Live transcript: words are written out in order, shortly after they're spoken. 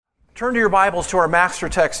Turn to your Bibles to our master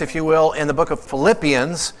text, if you will, in the book of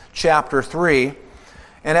Philippians, chapter 3.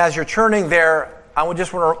 And as you're turning there, I would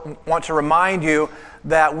just want to remind you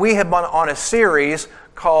that we have been on a series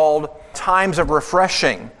called Times of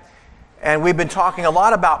Refreshing. And we've been talking a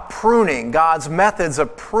lot about pruning, God's methods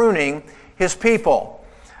of pruning His people.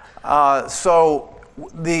 So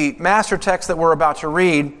the master text that we're about to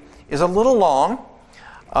read is a little long,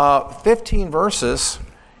 15 verses.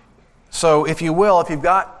 So if you will, if you've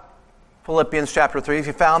got Philippians chapter 3, if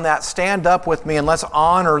you found that, stand up with me and let's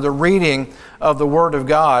honor the reading of the Word of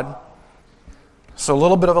God. So a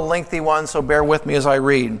little bit of a lengthy one, so bear with me as I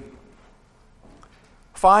read.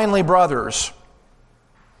 Finally, brothers,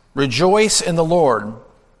 rejoice in the Lord.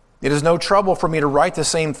 It is no trouble for me to write the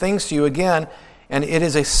same things to you again, and it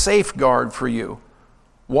is a safeguard for you.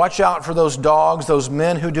 Watch out for those dogs, those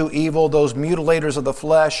men who do evil, those mutilators of the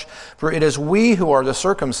flesh, for it is we who are the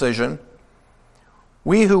circumcision,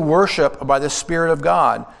 we who worship by the Spirit of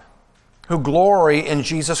God, who glory in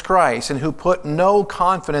Jesus Christ, and who put no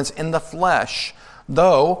confidence in the flesh,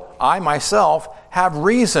 though I myself have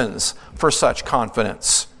reasons for such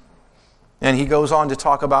confidence. And he goes on to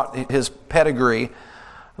talk about his pedigree,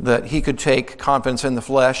 that he could take confidence in the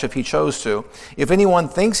flesh if he chose to. If anyone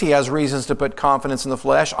thinks he has reasons to put confidence in the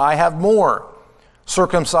flesh, I have more.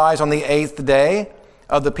 Circumcised on the 8th day,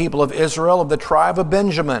 of the people of Israel, of the tribe of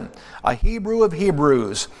Benjamin, a Hebrew of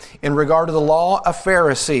Hebrews, in regard to the law, a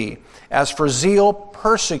Pharisee, as for zeal,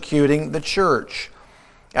 persecuting the church,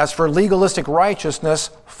 as for legalistic righteousness,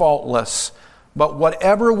 faultless. But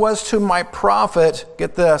whatever was to my profit,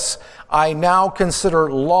 get this, I now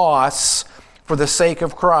consider loss for the sake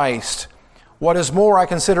of Christ. What is more, I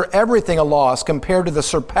consider everything a loss compared to the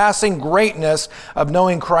surpassing greatness of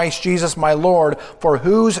knowing Christ Jesus my Lord, for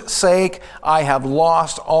whose sake I have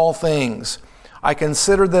lost all things. I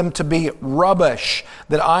consider them to be rubbish,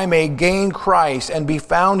 that I may gain Christ and be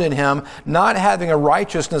found in Him, not having a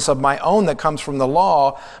righteousness of my own that comes from the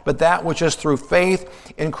law, but that which is through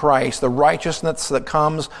faith in Christ, the righteousness that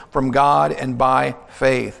comes from God and by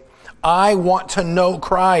faith. I want to know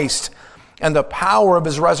Christ and the power of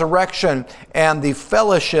His resurrection, and the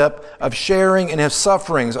fellowship of sharing in His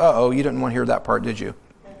sufferings. You didn't want to hear that part, did you?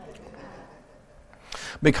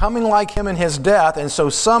 Becoming like Him in His death, and so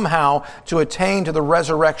somehow to attain to the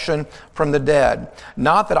resurrection from the dead.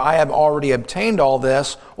 Not that I have already obtained all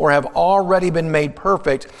this, or have already been made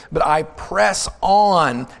perfect, but I press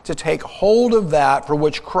on to take hold of that for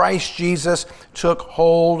which Christ Jesus took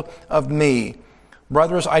hold of me.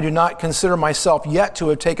 Brothers, I do not consider myself yet to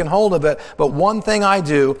have taken hold of it, but one thing I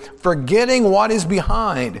do, forgetting what is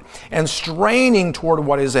behind and straining toward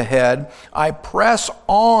what is ahead, I press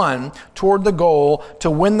on toward the goal to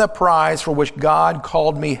win the prize for which God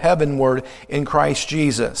called me heavenward in Christ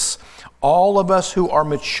Jesus. All of us who are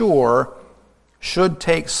mature should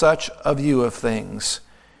take such a view of things.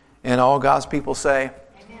 And all God's people say,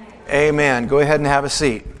 Amen. Go ahead and have a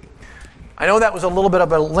seat. I know that was a little bit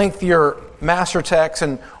of a lengthier master text,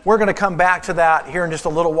 and we're going to come back to that here in just a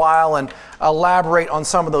little while and elaborate on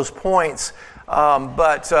some of those points.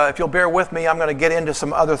 But if you'll bear with me, I'm going to get into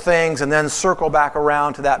some other things and then circle back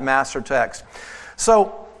around to that master text.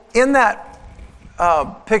 So in that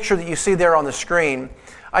picture that you see there on the screen,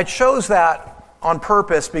 I chose that on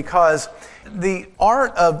purpose because the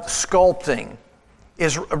art of sculpting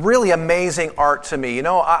is a really amazing art to me. You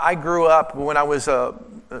know, I grew up when I was a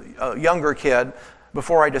younger kid,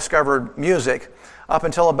 before I discovered music. Up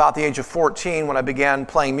until about the age of 14, when I began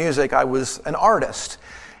playing music, I was an artist.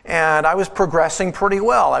 And I was progressing pretty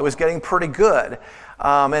well. I was getting pretty good.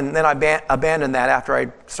 And then I abandoned that after I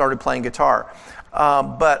started playing guitar.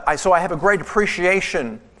 So I have a great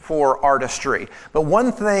appreciation for artistry. But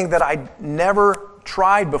one thing that I never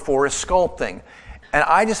tried before is sculpting. And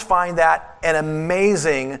I just find that an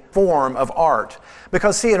amazing form of art.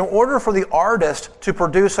 Because see, in order for the artist to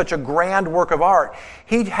produce such a grand work of art,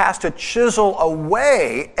 he has to chisel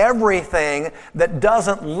away everything that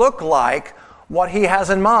doesn't look like what he has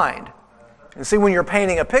in mind. And see, when you're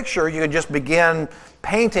painting a picture, you can just begin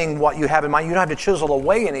painting what you have in mind. You don't have to chisel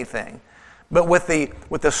away anything. But with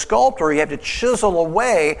the sculptor, you have to chisel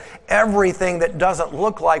away everything that doesn't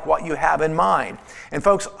look like what you have in mind. And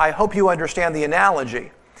folks, I hope you understand the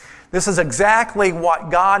analogy. This is exactly what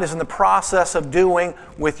God is in the process of doing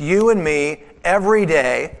with you and me every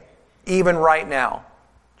day, even right now.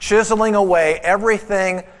 Chiseling away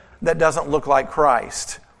everything that doesn't look like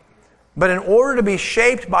Christ. But in order to be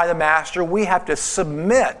shaped by the Master, we have to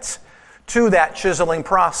submit to that chiseling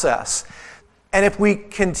process. And if we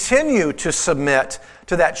continue to submit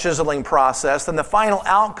to that chiseling process, then the final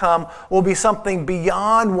outcome will be something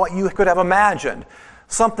beyond what you could have imagined.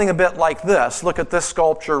 something a bit like this. Look at this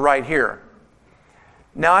sculpture right here.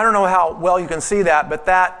 Now, I don't know how well you can see that, but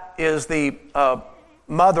that is the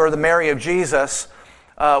mother, the Mary of Jesus,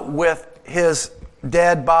 with his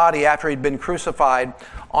dead body after he'd been crucified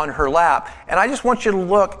on her lap. And I just want you to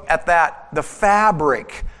look at that, the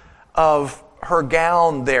fabric of her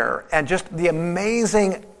gown there, and just the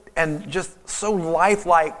amazing and just so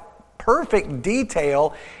lifelike, perfect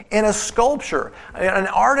detail in a sculpture. An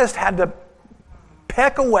artist had to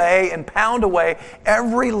peck away and pound away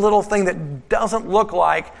every little thing that doesn't look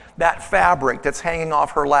like that fabric that's hanging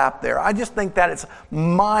off her lap there. I just think that it's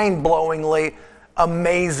mind-blowingly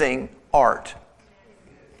amazing art.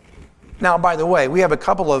 Now, by the way, we have a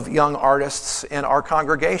couple of young artists in our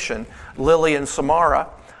congregation, Lily and Samara,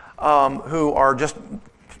 who are just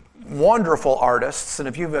wonderful artists. And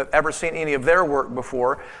if you've ever seen any of their work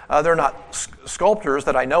before, they're not sculptors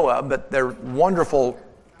that I know of, but they're wonderful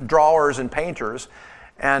drawers and painters.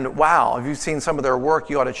 And wow, if you've seen some of their work,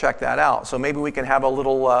 you ought to check that out. So maybe we can have a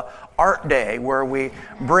little art day where we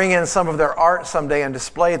bring in some of their art someday and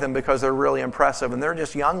display them, because they're really impressive. And they're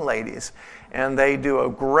just young ladies, and they do a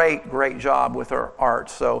great, great job with their art.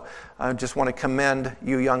 So I just want to commend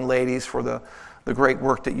you young ladies for the great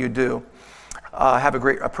work that you do. Have a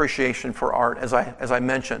great appreciation for art, as I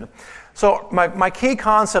mentioned. So my key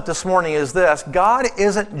concept this morning is this: God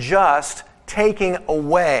isn't just taking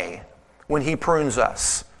away when he prunes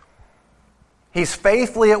us. He's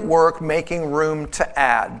faithfully at work making room to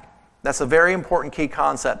add. That's a very important key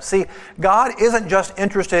concept. See, God isn't just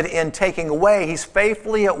interested in taking away. He's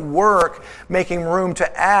faithfully at work making room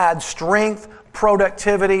to add strength,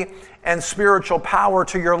 productivity, and spiritual power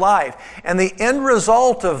to your life. And the end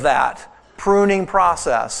result of that pruning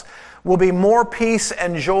process will be more peace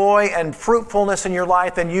and joy and fruitfulness in your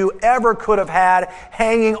life than you ever could have had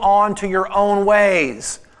hanging on to your own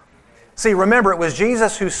ways. See, remember, it was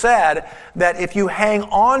Jesus who said that if you hang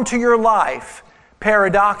on to your life,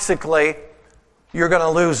 paradoxically, you're going to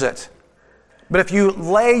lose it. But if you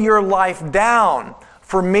lay your life down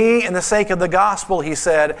for me and the sake of the gospel, he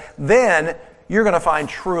said, then you're going to find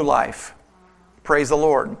true life. Praise the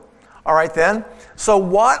Lord. All right then. So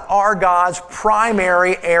what are God's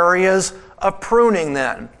primary areas of pruning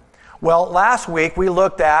then? Well, last week we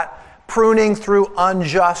looked at pruning through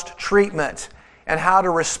unjust treatment and how to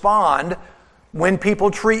respond when people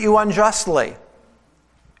treat you unjustly,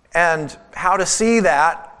 and how to see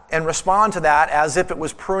that and respond to that as if it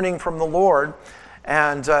was pruning from the Lord,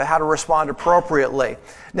 and how to respond appropriately.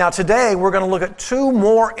 Now today we're going to look at two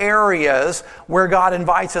more areas where God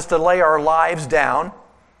invites us to lay our lives down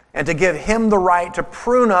and to give him the right to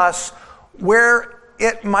prune us where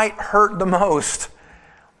it might hurt the most.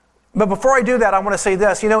 But before I do that, I want to say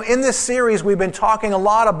this. In this series we've been talking a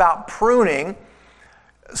lot about pruning,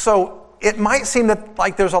 so it might seem that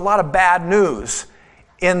like there's a lot of bad news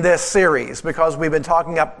in this series because we've been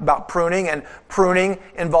talking about pruning, and pruning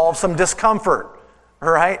involves some discomfort. All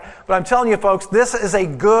right? But I'm telling you folks, this is a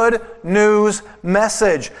good news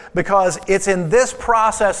message, because it's in this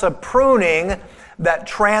process of pruning that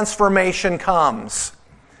transformation comes.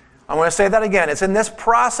 I want to say that again. It's in this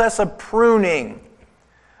process of pruning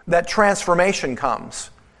that transformation comes.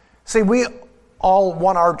 See, we all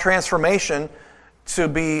want our transformation to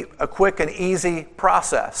be a quick and easy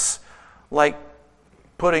process, like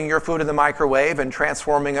putting your food in the microwave and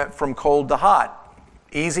transforming it from cold to hot.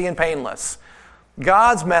 Easy and painless.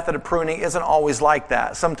 God's method of pruning isn't always like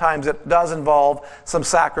that. Sometimes it does involve some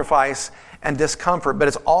sacrifice and discomfort, but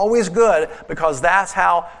it's always good because that's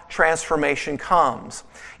how transformation comes.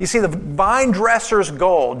 You see, the vine dresser's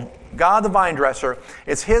goal, God the vine dresser,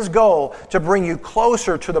 it's his goal to bring you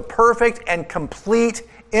closer to the perfect and complete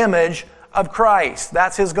image of Christ.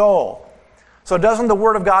 That's his goal. So doesn't the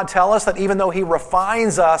Word of God tell us that even though he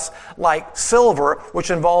refines us like silver, which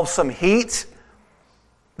involves some heat,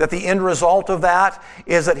 that the end result of that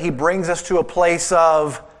is that he brings us to a place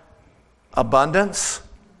of abundance?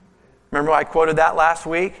 Remember I quoted that last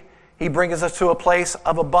week? He brings us to a place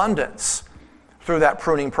of abundance through that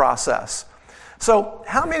pruning process. So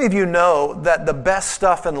how many of you know that the best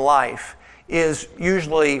stuff in life is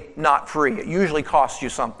usually not free? It usually costs you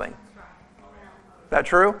something. Is that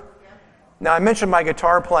true? Now, I mentioned my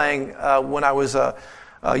guitar playing when I was a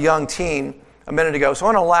young teen a minute ago, so I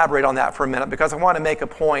want to elaborate on that for a minute because I want to make a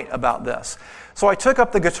point about this. So I took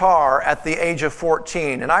up the guitar at the age of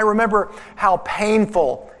 14, and I remember how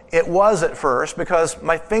painful it was at first because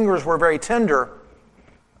my fingers were very tender,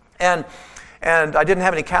 and I didn't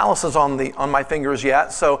have any calluses on my fingers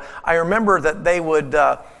yet. So I remember that they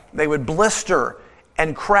would blister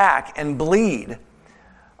and crack and bleed,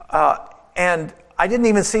 and I didn't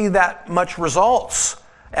even see that much results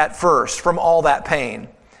at first from all that pain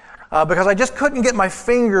because I just couldn't get my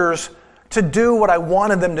fingers to do what I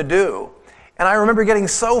wanted them to do. And I remember getting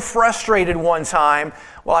so frustrated one time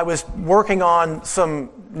while I was working on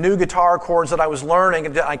some new guitar chords that I was learning,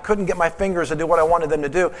 and I couldn't get my fingers to do what I wanted them to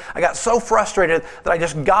do. I got so frustrated that I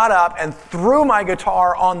just got up and threw my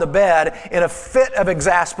guitar on the bed in a fit of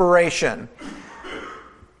exasperation.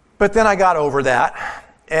 But then I got over that,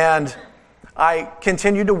 and I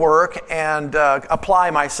continued to work and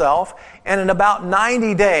apply myself. And in about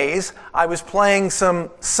 90 days, I was playing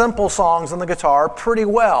some simple songs on the guitar pretty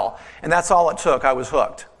well. And that's all it took. I was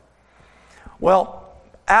hooked. Well,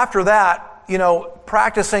 after that,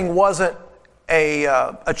 practicing wasn't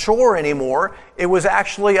a chore anymore. It was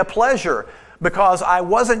actually a pleasure because I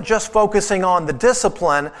wasn't just focusing on the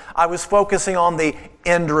discipline. I was focusing on the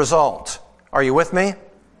end result. Are you with me?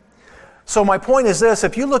 So my point is this: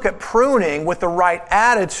 if you look at pruning with the right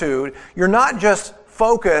attitude, you're not just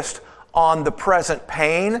focused on the present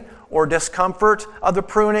pain or discomfort of the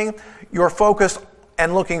pruning, you're focused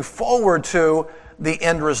and looking forward to the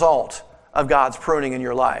end result of God's pruning in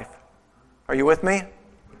your life. Are you with me?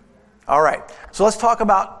 All right, so let's talk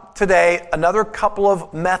about today another couple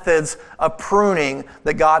of methods of pruning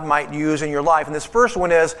that God might use in your life. And this first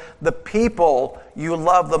one is the people you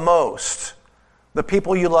love the most. The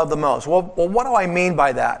people you love the most. Well, what do I mean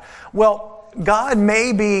by that? Well, God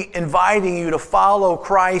may be inviting you to follow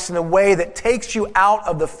Christ in a way that takes you out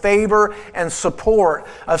of the favor and support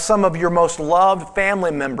of some of your most loved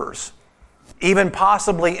family members, even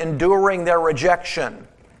possibly enduring their rejection.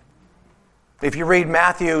 If you read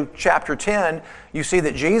Matthew chapter 10, you see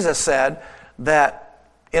that Jesus said that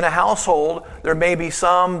in a household there may be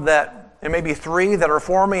three that are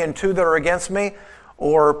for me and two that are against me,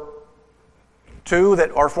 or two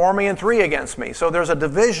that are for me and three against me. So there's a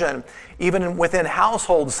division even within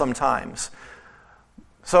households sometimes.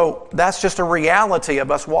 So that's just a reality of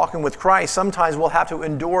us walking with Christ. Sometimes we'll have to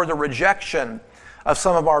endure the rejection of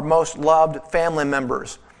some of our most loved family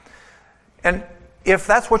members. And if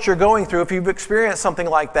that's what you're going through, if you've experienced something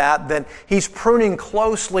like that, then He's pruning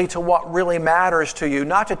closely to what really matters to you,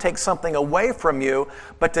 not to take something away from you,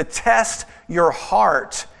 but to test your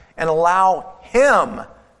heart and allow Him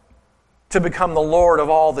to become the Lord of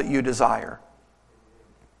all that you desire.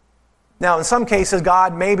 Now, in some cases,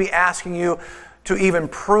 God may be asking you to even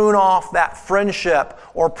prune off that friendship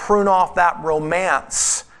or prune off that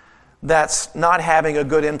romance that's not having a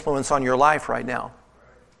good influence on your life right now.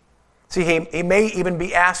 See, he may even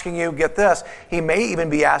be asking you, get this, He may even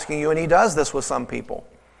be asking you, and He does this with some people,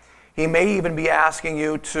 He may even be asking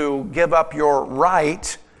you to give up your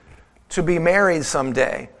right to be married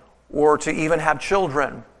someday or to even have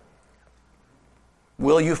children.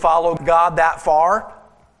 Will you follow God that far,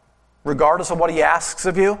 regardless of what He asks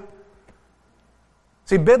of you?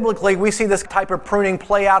 See, biblically, we see this type of pruning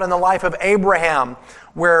play out in the life of Abraham,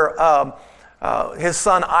 where his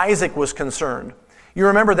son Isaac was concerned. You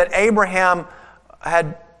remember that Abraham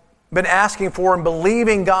had been asking for and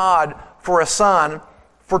believing God for a son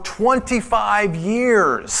for 25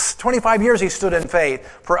 years. 25 years he stood in faith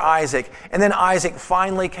for Isaac. And then Isaac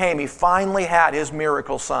finally came. He finally had his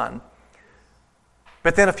miracle son.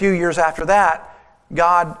 But then a few years after that,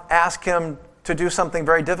 God asked him to do something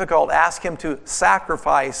very difficult, asked him to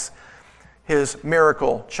sacrifice his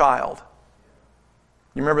miracle child.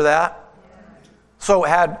 You remember that? So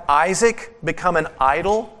had Isaac become an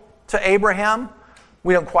idol to Abraham?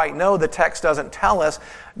 We don't quite know. The text doesn't tell us.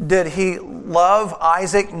 Did he love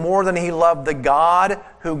Isaac more than he loved the God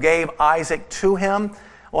who gave Isaac to him?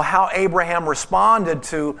 Well, how Abraham responded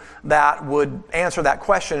to that would answer that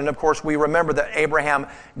question. And of course, we remember that Abraham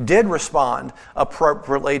did respond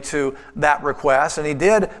appropriately to that request. And he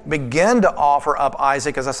did begin to offer up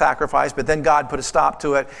Isaac as a sacrifice, but then God put a stop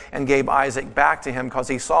to it and gave Isaac back to him because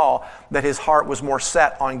He saw that his heart was more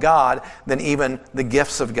set on God than even the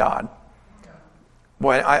gifts of God.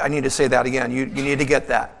 Boy, I need to say that again. You need to get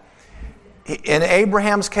that. In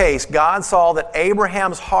Abraham's case, God saw that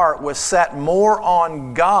Abraham's heart was set more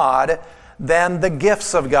on God than the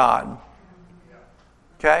gifts of God.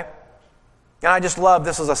 Okay? And I just love,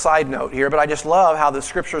 this is a side note here, but I just love how the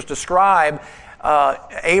Scriptures describe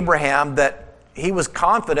Abraham, that he was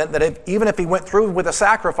confident that even if he went through with a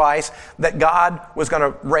sacrifice, that God was going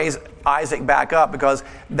to raise Isaac back up, because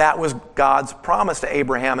that was God's promise to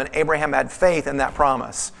Abraham, and Abraham had faith in that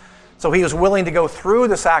promise. So he was willing to go through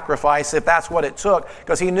the sacrifice if that's what it took,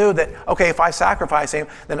 because he knew that, okay, if I sacrifice him,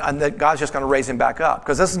 then God's just going to raise him back up,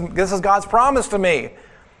 because this is God's promise to me.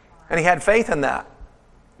 And he had faith in that.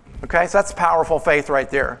 Okay, so that's powerful faith right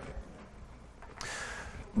there.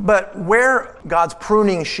 But where God's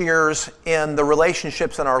pruning shears in the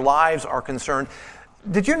relationships in our lives are concerned,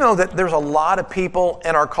 did you know that there's a lot of people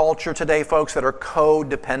in our culture today, folks, that are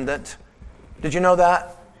codependent? Did you know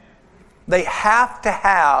that? They have to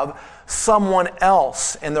have someone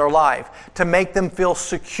else in their life to make them feel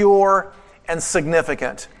secure and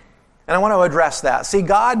significant. And I want to address that. See,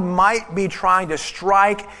 God might be trying to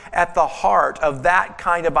strike at the heart of that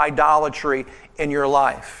kind of idolatry in your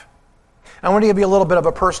life. I want to give you a little bit of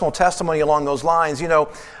a personal testimony along those lines. You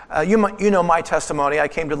know my testimony. I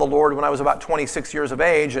came to the Lord when I was about 26 years of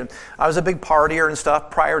age, and I was a big partier and stuff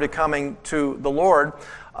prior to coming to the Lord.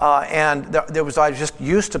 I was just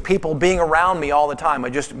used to people being around me all the time. I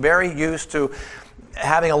just very used to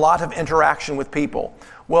having a lot of interaction with people.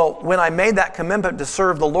 Well, when I made that commitment to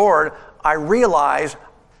serve the Lord, I realized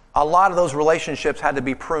a lot of those relationships had to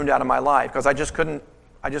be pruned out of my life because I just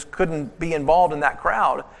couldn't be involved in that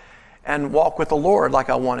crowd and walk with the Lord like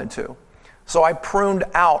I wanted to. So I pruned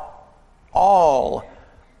out all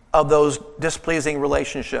of those displeasing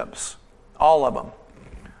relationships, all of them.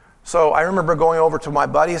 So I remember going over to my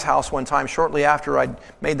buddy's house one time shortly after I'd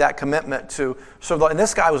made that commitment to serve, and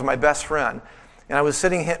this guy was my best friend. And I was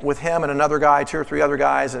sitting with him and another guy, 2 or 3 other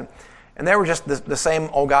guys, and they were just the same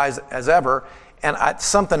old guys as ever. And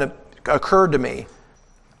something occurred to me.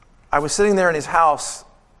 I was sitting there in his house,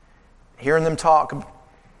 hearing them talk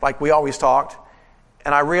like we always talked,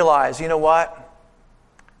 and I realized, you know what?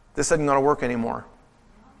 This isn't going to work anymore.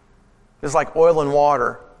 It's like oil and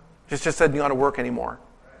water. Just isn't going to work anymore.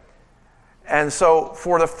 And so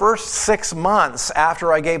for the first 6 months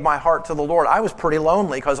after I gave my heart to the Lord, I was pretty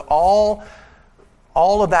lonely because all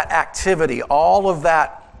of that activity, all of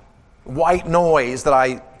that white noise that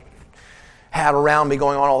I had around me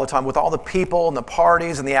going on all the time with all the people and the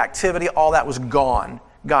parties and the activity, all that was gone.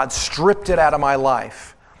 God stripped it out of my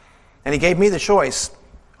life. And he gave me the choice.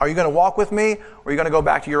 Are you going to walk with me or are you going to go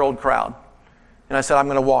back to your old crowd? And I said, I'm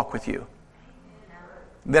going to walk with you.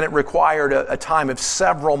 Then it required a time of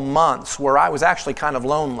several months where I was actually kind of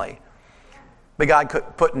lonely. But God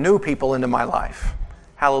could put new people into my life.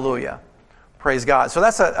 Hallelujah. Praise God. So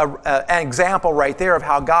that's an example right there of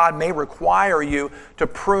how God may require you to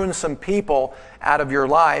prune some people out of your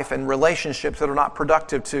life and relationships that are not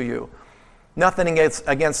productive to you. Nothing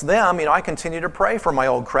against them. I continue to pray for my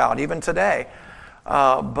old crowd even today.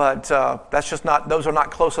 But that's just not, those are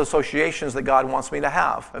not close associations that God wants me to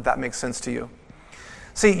have, if that makes sense to you.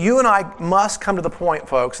 See, you and I must come to the point,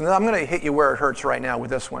 folks, and I'm going to hit you where it hurts right now with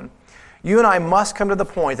this one. You and I must come to the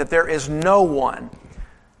point that there is no one,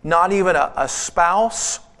 not even a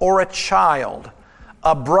spouse or a child,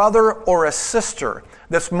 a brother or a sister,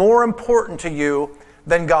 that's more important to you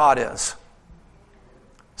than God is.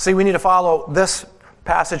 See, we need to follow this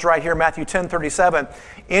passage right here, Matthew 10:37.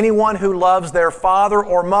 Anyone who loves their father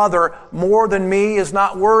or mother more than me is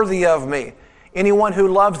not worthy of me. Anyone who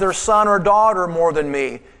loves their son or daughter more than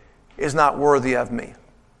me is not worthy of me.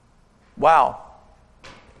 Wow.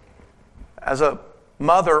 As a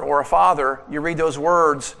mother or a father, you read those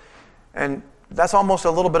words, and that's almost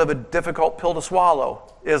a little bit of a difficult pill to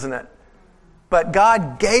swallow, isn't it? But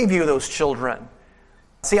God gave you those children.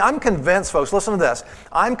 See, I'm convinced, folks, listen to this.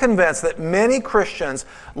 I'm convinced that many Christians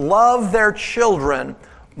love their children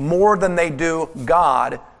more than they do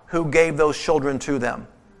God, who gave those children to them.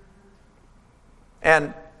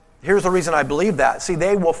 And here's the reason I believe that. See,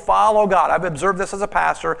 they will follow God. I've observed this as a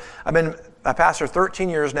pastor. I've been a pastor 13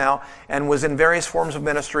 years now and was in various forms of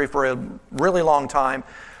ministry for a really long time,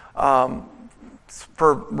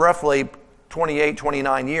 for roughly 28,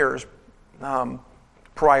 29 years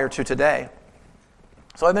prior to today.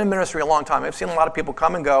 So I've been in ministry a long time. I've seen a lot of people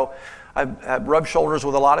come and go. I've rubbed shoulders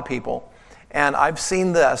with a lot of people. And I've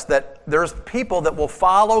seen this, that there's people that will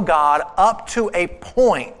follow God up to a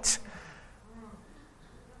point.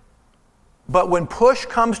 But when push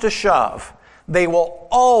comes to shove, they will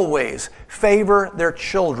always favor their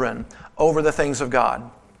children over the things of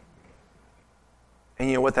God. And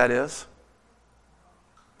you know what that is?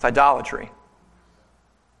 It's idolatry.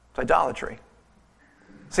 It's idolatry.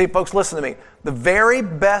 See, folks, listen to me. The very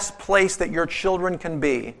best place that your children can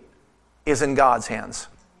be is in God's hands.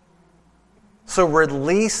 So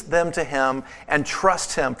release them to Him and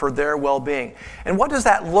trust Him for their well-being. And what does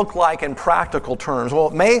that look like in practical terms? Well,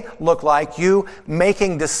 it may look like you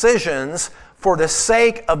making decisions for the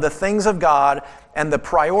sake of the things of God and the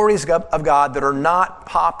priorities of God that are not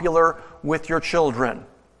popular with your children.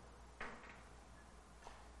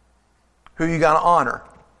 Who are you going to honor?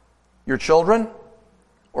 Your children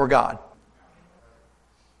or God?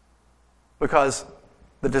 Because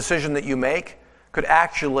the decision that you make could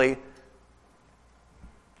actually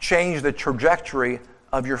change the trajectory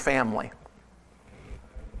of your family.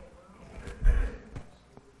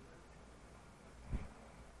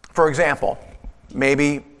 For example,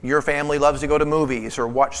 maybe your family loves to go to movies or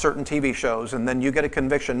watch certain TV shows, and then you get a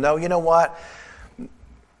conviction. No, you know what?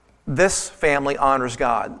 This family honors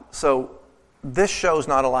God, so this show's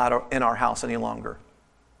not allowed in our house any longer.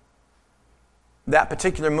 That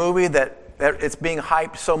particular movie that it's being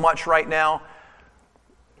hyped so much right now,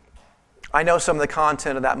 I know some of the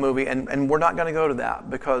content of that movie, and we're not going to go to that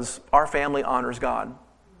because our family honors God.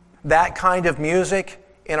 That kind of music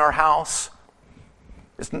in our house,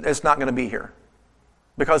 it's not going to be here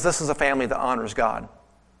because this is a family that honors God.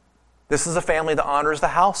 This is a family that honors the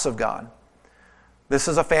house of God. This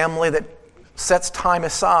is a family that sets time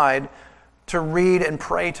aside to read and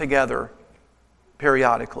pray together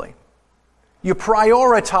periodically. You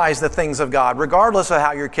prioritize the things of God, regardless of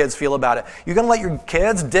how your kids feel about it. You're going to let your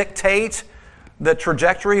kids dictate the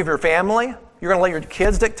trajectory of your family? You're going to let your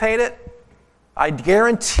kids dictate it? I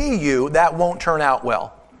guarantee you that won't turn out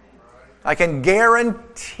well. I can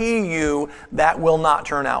guarantee you that will not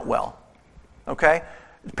turn out well. Okay?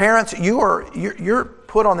 Parents, you're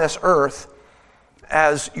put on this earth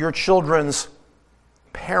as your children's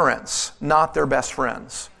parents, not their best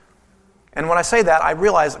friends. And when I say that, I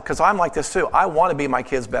realize, because I'm like this too, I want to be my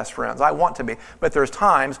kids' best friends. I want to be. But there's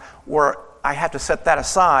times where I have to set that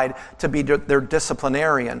aside to be their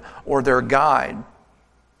disciplinarian or their guide,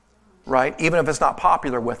 right? Even if it's not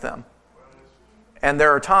popular with them. And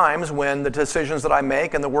there are times when the decisions that I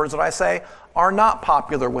make and the words that I say are not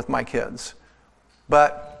popular with my kids.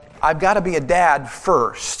 But I've got to be a dad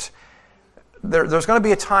first. There's going to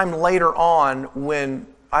be a time later on when,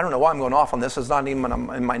 I don't know why I'm going off on this. It's not even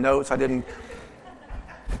in my notes. I didn't.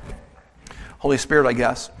 Holy Spirit, I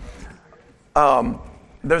guess.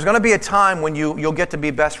 There's going to be a time when you'll get to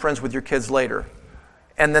be best friends with your kids later.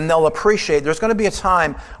 And then they'll appreciate, there's going to be a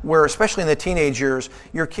time where, especially in the teenage years,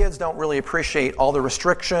 your kids don't really appreciate all the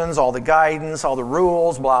restrictions, all the guidance, all the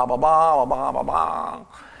rules, blah, blah, blah, blah, blah, blah.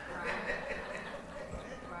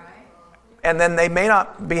 And then they may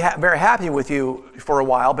not be very happy with you for a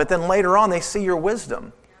while, but then later on they see your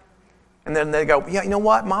wisdom. And then they go, yeah, you know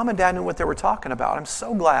what? Mom and Dad knew what they were talking about. I'm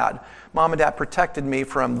so glad Mom and Dad protected me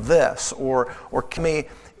from this, or kept me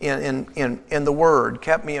in the Word,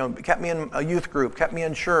 kept me in a youth group, kept me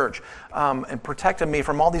in church, and protected me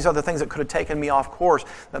from all these other things that could have taken me off course.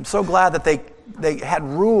 I'm so glad that they had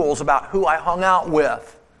rules about who I hung out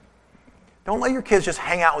with. Don't let your kids just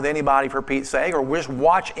hang out with anybody for Pete's sake, or just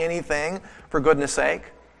watch anything for goodness sake.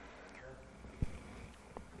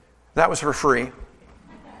 That was for free.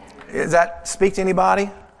 Does that speak to anybody?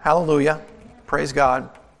 Hallelujah. Praise God.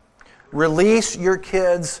 Release your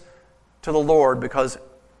kids to the Lord, because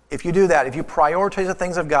if you do that, if you prioritize the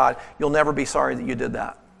things of God, you'll never be sorry that you did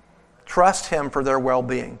that. Trust Him for their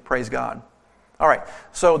well-being. Praise God. All right,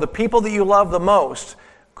 so the people that you love the most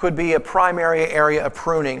could be a primary area of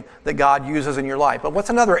pruning that God uses in your life. But what's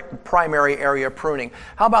another primary area of pruning?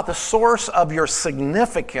 How about the source of your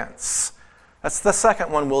significance? That's the second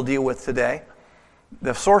one we'll deal with today.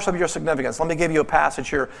 The source of your significance. Let me give you a passage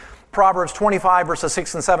here. Proverbs 25 verses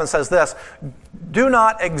 6 and 7 says this: "Do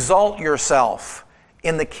not exalt yourself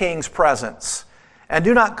in the king's presence, and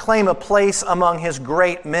do not claim a place among his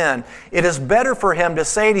great men. It is better for him to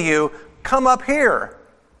say to you, 'Come up here,'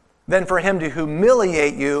 than for him to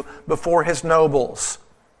humiliate you before his nobles."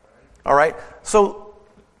 All right? So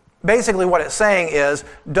basically what it's saying is,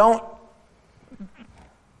 don't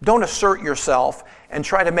assert yourself and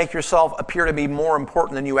try to make yourself appear to be more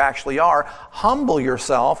important than you actually are. Humble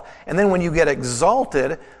yourself, and then when you get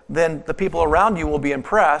exalted, then the people around you will be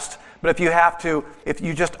impressed. But if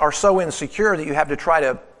you just are so insecure that you have to try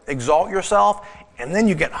to exalt yourself, and then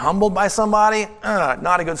you get humbled by somebody,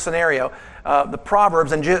 not a good scenario. The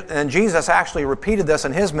Proverbs, and Jesus actually repeated this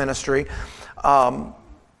in his ministry,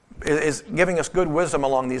 is giving us good wisdom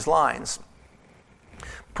along these lines.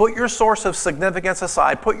 Put your source of significance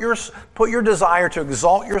aside. Put your desire to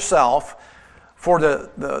exalt yourself for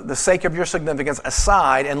the sake of your significance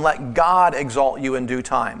aside, and let God exalt you in due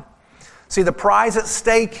time. See, the prize at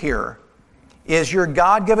stake here is your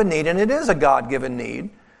God-given need, and it is a God-given need,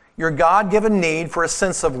 your God-given need for a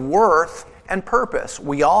sense of worth and purpose.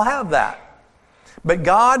 We all have that. But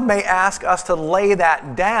God may ask us to lay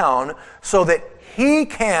that down so that He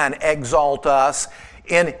can exalt us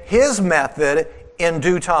in His method in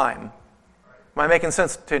due time. Am I making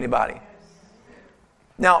sense to anybody?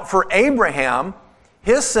 Now, for Abraham,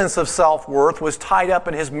 his sense of self-worth was tied up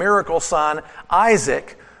in his miracle son,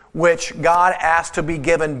 Isaac, which God asked to be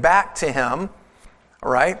given back to him.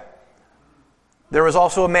 All right? There was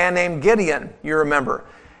also a man named Gideon, you remember.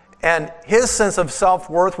 And his sense of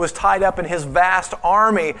self-worth was tied up in his vast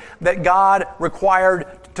army that God required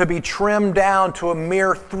to be trimmed down to a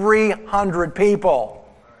mere 300 people.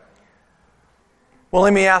 Well,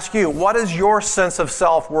 let me ask you, what is your sense of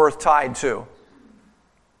self-worth tied to?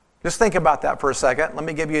 Just think about that for a second. Let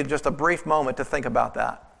me give you just a brief moment to think about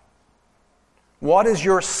that. What is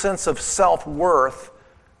your sense of self-worth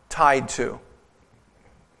tied to?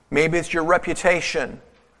 Maybe it's your reputation.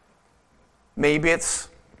 Maybe it's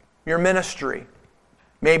your ministry.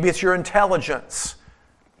 Maybe it's your intelligence.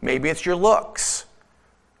 Maybe it's your looks.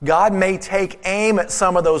 God may take aim at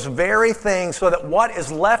some of those very things so that what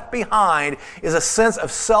is left behind is a sense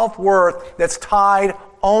of self-worth that's tied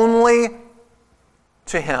only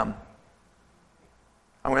to Him.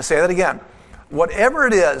 I'm going to say that again. Whatever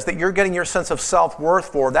it is that you're getting your sense of self-worth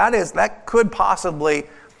for, that could possibly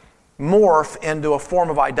morph into a form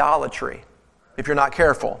of idolatry if you're not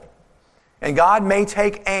careful. And God may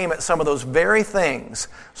take aim at some of those very things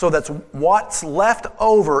so that what's left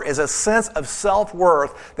over is a sense of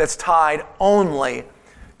self-worth that's tied only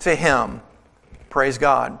to Him. Praise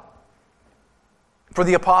God. For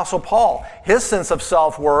the Apostle Paul, his sense of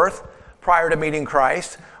self-worth prior to meeting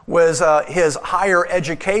Christ was his higher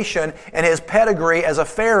education and his pedigree as a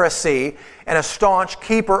Pharisee and a staunch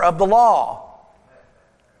keeper of the law.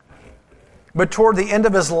 But toward the end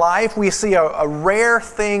of his life, we see a rare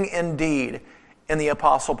thing indeed in the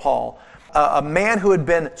Apostle Paul. A man who had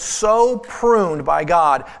been so pruned by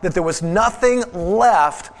God that there was nothing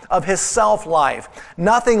left of his self-life,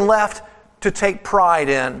 nothing left to take pride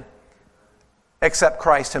in except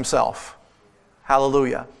Christ Himself.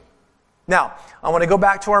 Hallelujah. Now, I want to go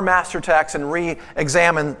back to our master text and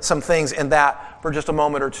re-examine some things in that for just a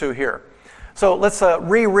moment or two here. So let's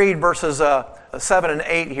reread verses 7 and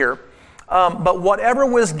 8 here. But whatever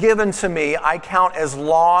was given to me, I count as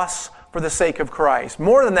loss for the sake of Christ.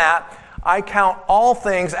 More than that, I count all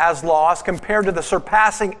things as loss compared to the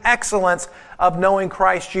surpassing excellence of knowing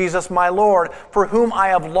Christ Jesus my Lord, for whom I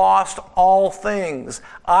have lost all things.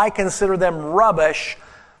 I consider them rubbish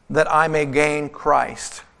that I may gain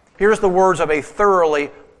Christ. Here's the words of a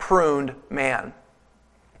thoroughly pruned man.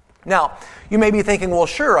 Now, you may be thinking, well,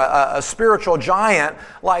 sure, a spiritual giant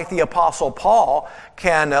like the Apostle Paul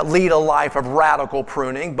can lead a life of radical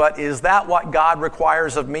pruning, but is that what God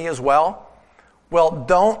requires of me as well? Well,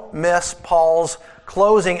 don't miss Paul's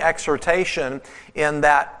closing exhortation in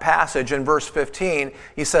that passage in verse 15.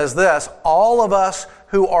 He says this, all of us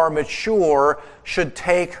who are mature should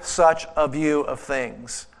take such a view of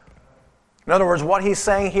things. In other words, what he's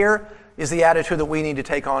saying here is the attitude that we need to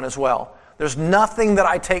take on as well. There's nothing that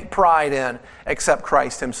I take pride in except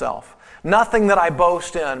Christ Himself. Nothing that I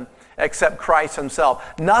boast in except Christ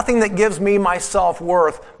Himself. Nothing that gives me my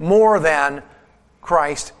self-worth more than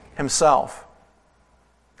Christ Himself.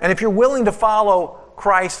 And if you're willing to follow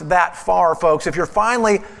Christ that far, folks, if you're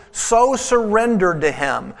finally so surrendered to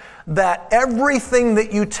Him that everything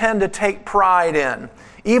that you tend to take pride in,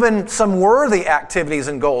 even some worthy activities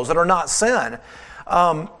and goals that are not sin,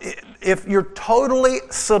 if you're totally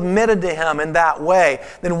submitted to Him in that way,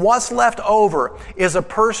 then what's left over is a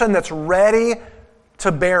person that's ready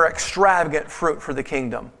to bear extravagant fruit for the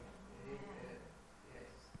kingdom.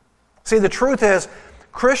 See, the truth is,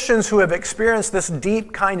 Christians who have experienced this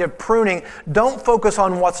deep kind of pruning don't focus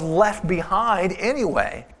on what's left behind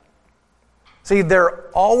anyway. See, they're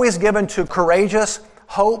always given to courageous,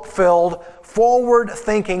 hope-filled,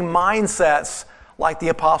 forward-thinking mindsets like the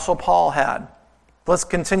Apostle Paul had. Let's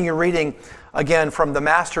continue reading again from the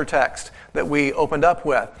master text that we opened up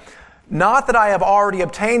with. Not that I have already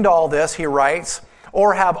obtained all this, he writes,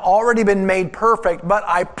 or have already been made perfect, but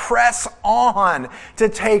I press on to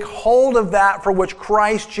take hold of that for which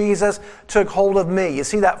Christ Jesus took hold of me. You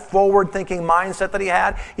see that forward-thinking mindset that he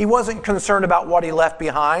had? He wasn't concerned about what he left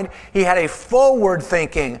behind. He had a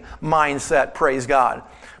forward-thinking mindset, praise God.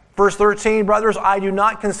 Verse 13, brothers, I do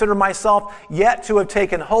not consider myself yet to have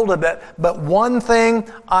taken hold of it, but one thing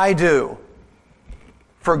I do,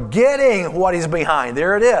 forgetting what is behind.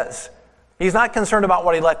 There it is. He's not concerned about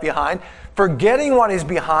what he left behind. Forgetting what is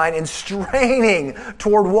behind and straining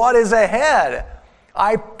toward what is ahead.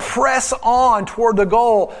 I press on toward the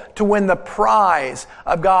goal to win the prize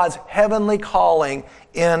of God's heavenly calling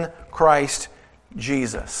in Christ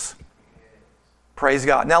Jesus. Praise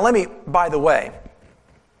God. Now let me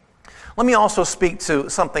also speak to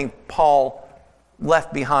something Paul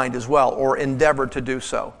left behind as well, or endeavored to do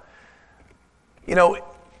so. You know,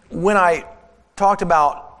 when I talked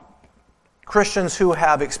about Christians who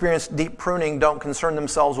have experienced deep pruning don't concern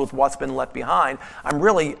themselves with what's been left behind, I'm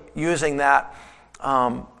really using that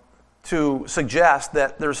to suggest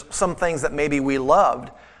that there's some things that maybe we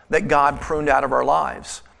loved that God pruned out of our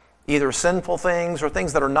lives. Either sinful things or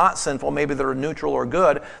things that are not sinful, maybe that are neutral or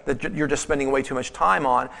good, that you're just spending way too much time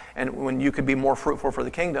on, and when you could be more fruitful for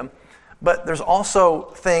the kingdom. But there's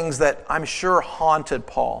also things that I'm sure haunted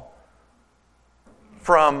Paul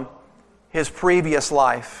from his previous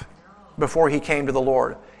life before he came to the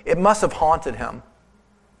Lord. It must have haunted him.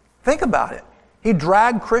 Think about it. He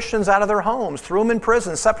dragged Christians out of their homes, threw them in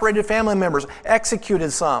prison, separated family members,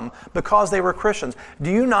 executed some because they were Christians.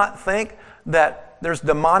 Do you not think that there's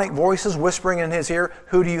demonic voices whispering in his ear,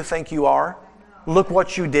 "Who do you think you are? Look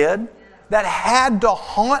what you did"? That had to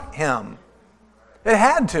haunt him. It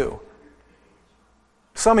had to.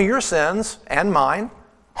 Some of your sins and mine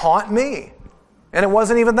haunt me. And it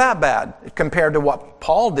wasn't even that bad compared to what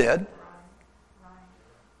Paul did.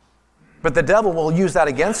 But the devil will use that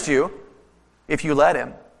against you if you let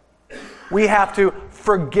him. We have to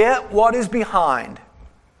forget what is behind.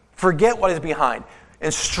 Forget what is behind.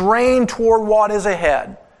 And strain toward what is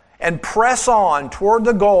ahead. And press on toward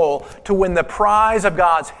the goal to win the prize of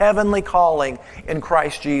God's heavenly calling in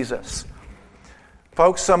Christ Jesus.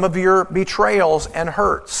 Folks, some of your betrayals and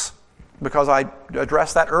hurts, because I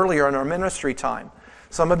addressed that earlier in our ministry time.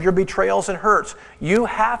 Some of your betrayals and hurts, you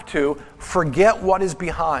have to forget what is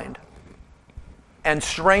behind and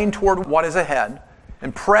strain toward what is ahead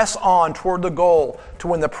and press on toward the goal to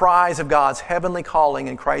win the prize of God's heavenly calling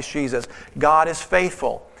in Christ Jesus. God is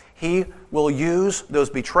faithful. He will use those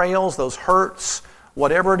betrayals, those hurts,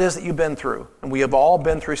 whatever it is that you've been through, and we have all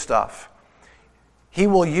been through stuff. He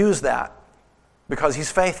will use that because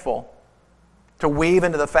He's faithful to weave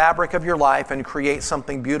into the fabric of your life and create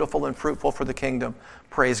something beautiful and fruitful for the kingdom.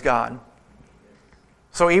 Praise God.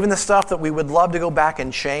 So even the stuff that we would love to go back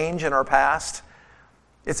and change in our past,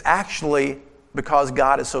 it's actually because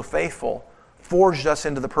God is so faithful, forged us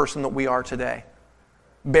into the person that we are today,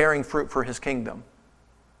 bearing fruit for His kingdom.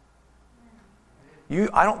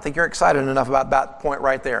 I don't think you're excited enough about that point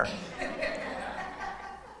right there.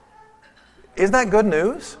 Isn't that good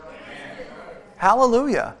news?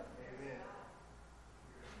 Hallelujah.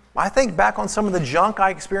 I think back on some of the junk I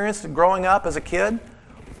experienced growing up as a kid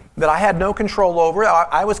that I had no control over.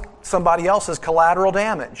 I was somebody else's collateral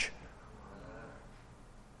damage.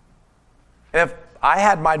 And if I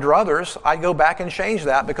had my druthers, I'd go back and change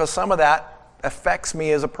that because some of that affects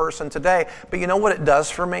me as a person today. But you know what it does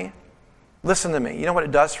for me? Listen to me. You know what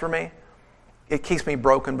it does for me? It keeps me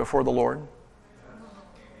broken before the Lord.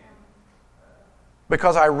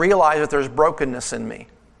 Because I realize that there's brokenness in me.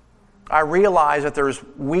 I realize that there's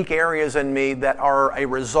weak areas in me that are a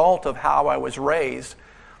result of how I was raised.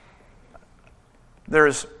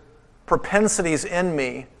 There's propensities in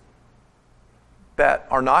me that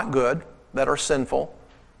are not good, that are sinful,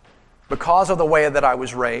 because of the way that I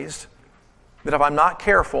was raised, that if I'm not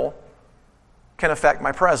careful, can affect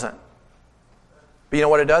my present. But you know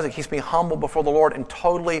what it does? It keeps me humble before the Lord and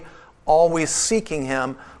totally always seeking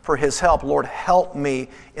Him for His help. Lord, help me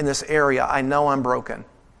in this area. I know I'm broken.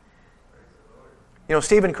 You know,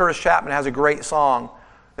 Stephen Curtis Chapman has a great song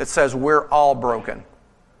that says, "We're all broken."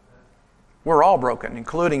 We're all broken,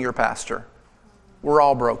 including your pastor. We're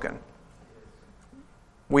all broken.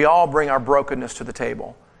 We all bring our brokenness to the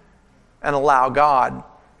table and allow God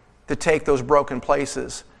to take those broken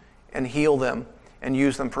places and heal them and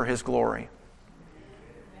use them for His glory.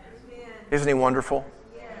 Isn't He wonderful?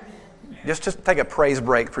 Just take a praise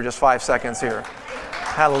break for just 5 seconds here.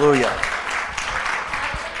 Hallelujah.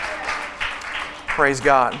 Praise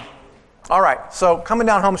God. All right, so coming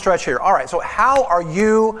down home stretch here. All right, so how are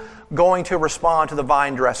you going to respond to the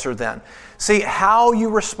vine dresser then? See, how you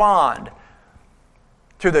respond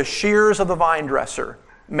to the shears of the vine dresser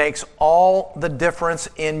makes all the difference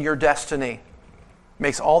in your destiny.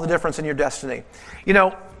 Makes all the difference in your destiny. You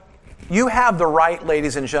know, you have the right,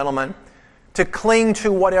 ladies and gentlemen, to cling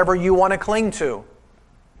to whatever you want to cling to,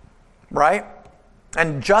 right?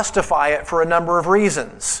 And justify it for a number of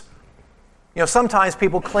reasons. You know, sometimes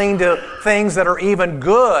people cling to things that are even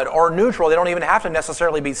good or neutral. They don't even have to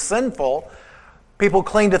necessarily be sinful. People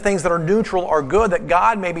cling to things that are neutral or good that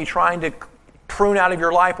God may be trying to prune out of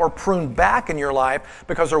your life or prune back in your life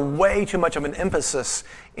because they're way too much of an emphasis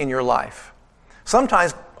in your life.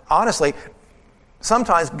 Sometimes, honestly,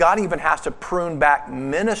 God even has to prune back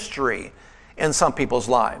ministry in some people's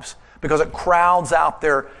lives because it crowds out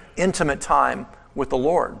their intimate time with the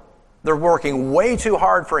Lord. They're working way too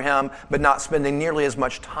hard for Him, but not spending nearly as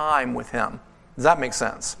much time with Him. Does that make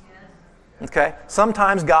sense? Okay?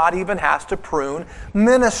 Sometimes God even has to prune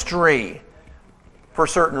ministry for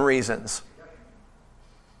certain reasons.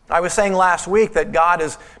 I was saying last week that God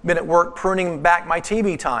has been at work pruning back my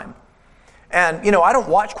TV time. And, you know, I don't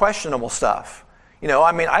watch questionable stuff.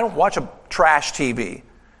 I don't watch a trash TV.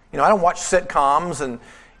 I don't watch sitcoms and,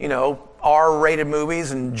 R-rated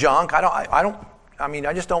movies and junk.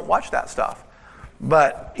 I just don't watch that stuff.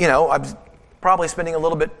 But, I'm probably spending a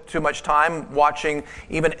little bit too much time watching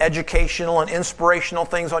even educational and inspirational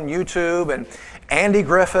things on YouTube and Andy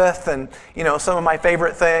Griffith and, some of my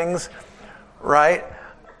favorite things, right?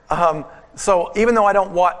 So even though I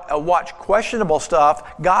don't watch questionable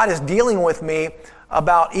stuff, God is dealing with me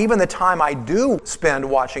about even the time I do spend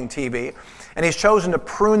watching TV, and He's chosen to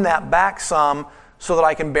prune that back some so that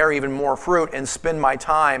I can bear even more fruit and spend my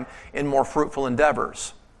time in more fruitful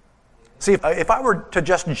endeavors. See, if I were to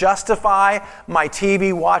just justify my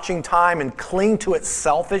TV watching time and cling to it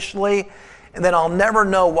selfishly, then I'll never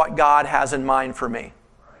know what God has in mind for me.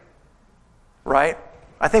 Right?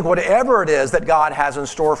 I think whatever it is that God has in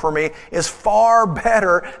store for me is far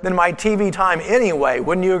better than my TV time anyway.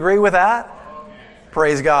 Wouldn't you agree with that?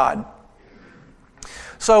 Praise God.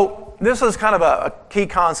 So this is kind of a key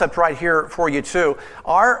concept right here for you too.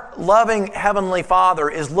 Our loving Heavenly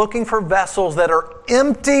Father is looking for vessels that are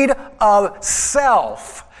emptied of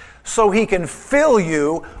self so He can fill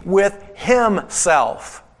you with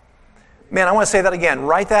Himself. Man, I want to say that again.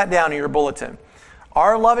 Write that down in your bulletin.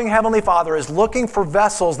 Our loving Heavenly Father is looking for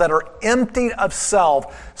vessels that are emptied of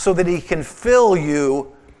self so that He can fill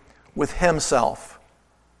you with Himself.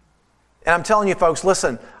 And I'm telling you folks,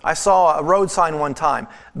 listen, I saw a road sign one time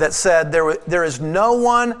that said there is no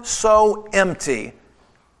one so empty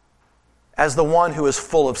as the one who is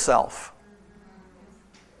full of self.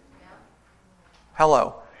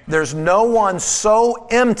 Hello. There's no one so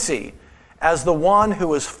empty as the one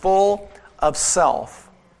who is full of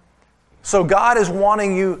self. So God is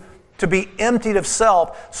wanting you to be emptied of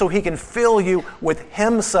self so He can fill you with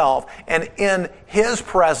Himself. And in His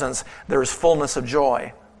presence, there is fullness of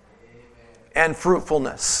joy and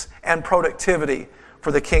fruitfulness and productivity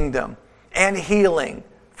for the kingdom and healing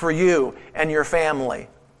for you and your family.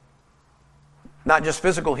 Not just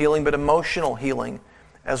physical healing, but emotional healing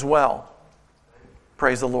as well.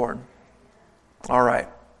 Praise the Lord. All right.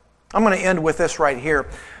 I'm going to end with this right here.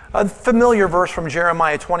 A familiar verse from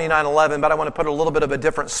Jeremiah 29:11, but I want to put a little bit of a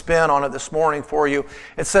different spin on it this morning for you.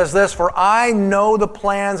 It says this, "For I know the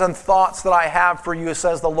plans and thoughts that I have for you,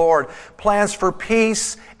 says the Lord, plans for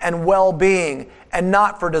peace and well-being and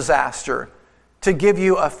not for disaster, to give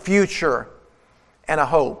you a future and a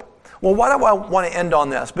hope." Well, why do I want to end on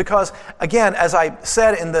this? Because, again, as I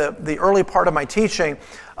said in the early part of my teaching,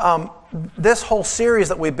 this whole series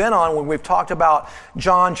that we've been on, when we've talked about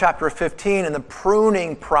John chapter 15 and the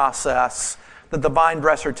pruning process that the vine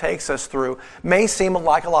dresser takes us through, may seem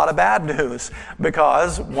like a lot of bad news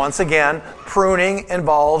because, once again, pruning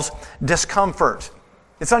involves discomfort.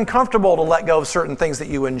 It's uncomfortable to let go of certain things that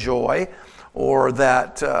you enjoy, or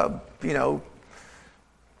that,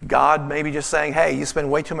 God may be just saying, hey, you spend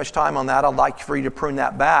way too much time on that. I'd like for you to prune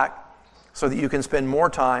that back so that you can spend more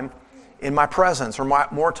time in my presence, or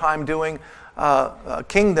more time doing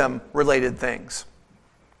kingdom-related things.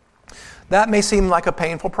 That may seem like a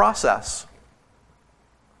painful process.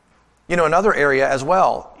 Another area as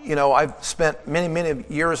well. I've spent many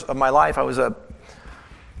years of my life, I was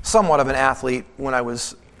somewhat of an athlete when I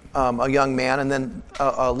was a young man, and then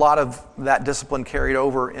a lot of that discipline carried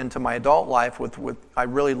over into my adult life with I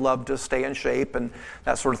really loved to stay in shape and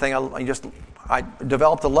that sort of thing. I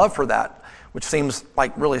developed a love for that, which seems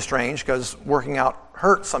like really strange because working out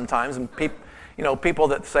hurts sometimes, and people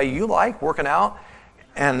that say, you like working out,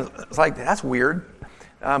 and it's like, that's weird.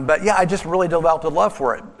 But yeah, I just really developed a love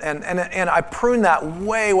for it, and I pruned that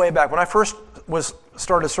way back when I first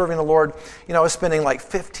started serving the Lord. I was spending like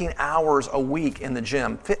 15 hours a week in the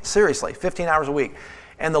gym. Seriously, 15 hours a week.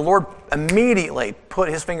 And the Lord immediately put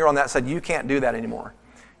His finger on that and said, you can't do that anymore.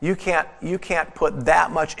 You can't put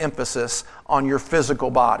that much emphasis on your physical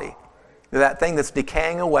body. That thing that's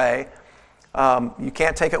decaying away, you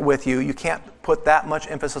can't take it with you. You can't put that much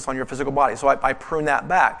emphasis on your physical body. So I pruned that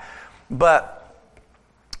back. But,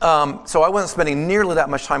 so I wasn't spending nearly that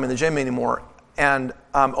much time in the gym anymore. And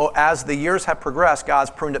as the years have progressed, God's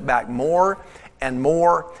pruned it back more and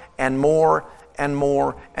more and more and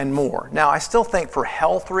more and more. Now, I still think for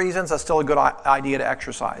health reasons, that's still a good idea to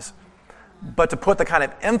exercise. But to put the kind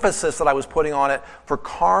of emphasis that I was putting on it for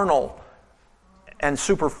carnal and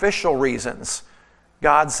superficial reasons,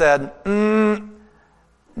 God said,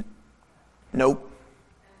 nope.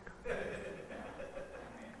 You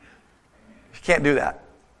can't do that.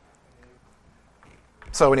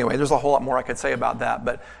 So anyway, there's a whole lot more I could say about that,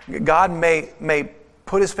 but God may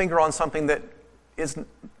put His finger on something that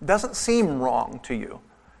doesn't seem wrong to you,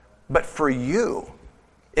 but for you,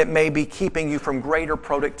 It may be keeping you from greater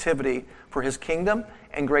productivity for His kingdom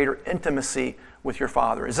and greater intimacy with your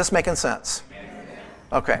Father. Is this making sense?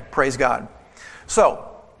 Okay, praise God. So,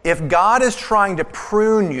 if God is trying to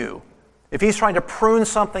prune you, if He's trying to prune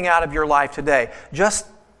something out of your life today, just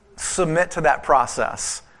submit to that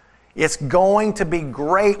process. It's going to be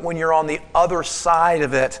great when you're on the other side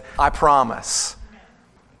of it, I promise.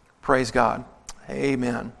 Praise God.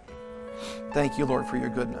 Amen. Thank you, Lord, for your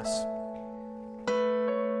goodness.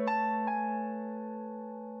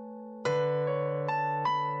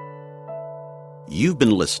 You've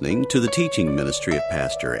been listening to the teaching ministry of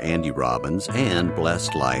Pastor Andy Robbins and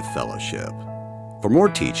Blessed Life Fellowship. For more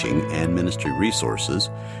teaching and ministry resources,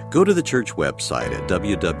 go to the church website at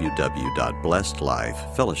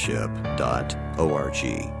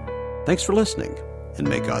www.blessedlifefellowship.org. Thanks for listening, and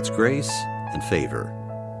may God's grace and favor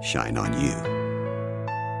shine on you.